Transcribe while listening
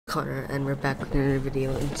Connor, and we're back with another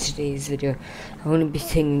video. In today's video, I'm going to be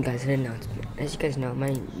telling you guys an announcement. As you guys know, my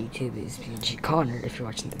YouTube is PG Connor if you're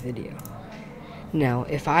watching the video. Now,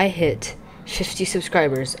 if I hit 50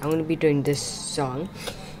 subscribers, I'm going to be doing this song.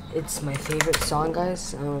 It's my favorite song,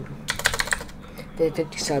 guys. If I hit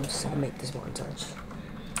 50 subs, I'll make this montage.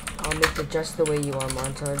 I'll make the Just the Way You Are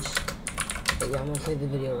montage. But yeah, I'm going to play the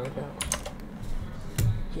video right now.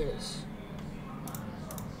 Here it is.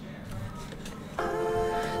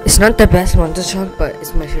 It's not the best montage song, but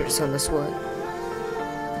it's my favorite song, that's what.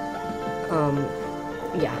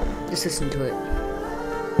 Yeah, just listen to it.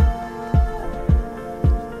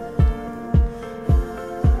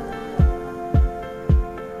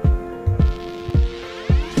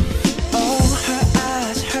 Oh,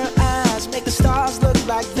 her eyes make the stars look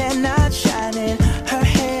like they're not shining. Her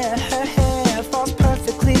hair falls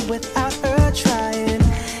perfectly without her trying.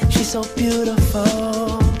 She's so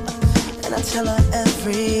beautiful, and I tell her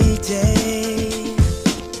every day.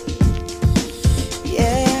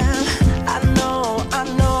 Yeah, I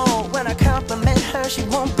know, when I compliment her, she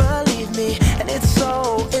won't believe me. And it's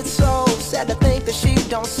so sad to think that she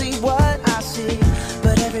don't see what I see.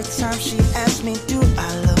 But every time she asks me, do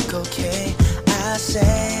I look okay, I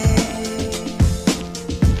say,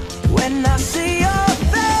 when I see your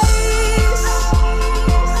face,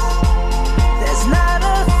 there's not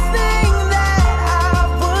a thing that I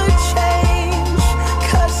would change,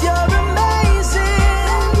 'cause you're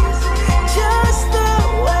amazing, just the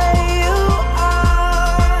way you are.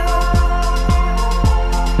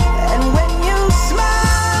 And when you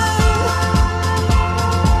smile,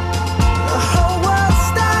 the whole world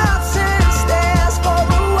stops and stares for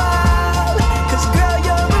a while, 'cause girl,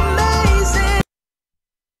 you're amazing.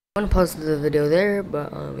 I want to pause the video there,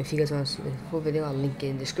 but if you guys want to see the full video, I'll link it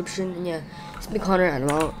in the description. And yeah, it's me, Connor, and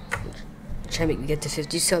I'm out. Try to make me get to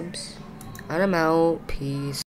 50 subs. And I'm out. Peace.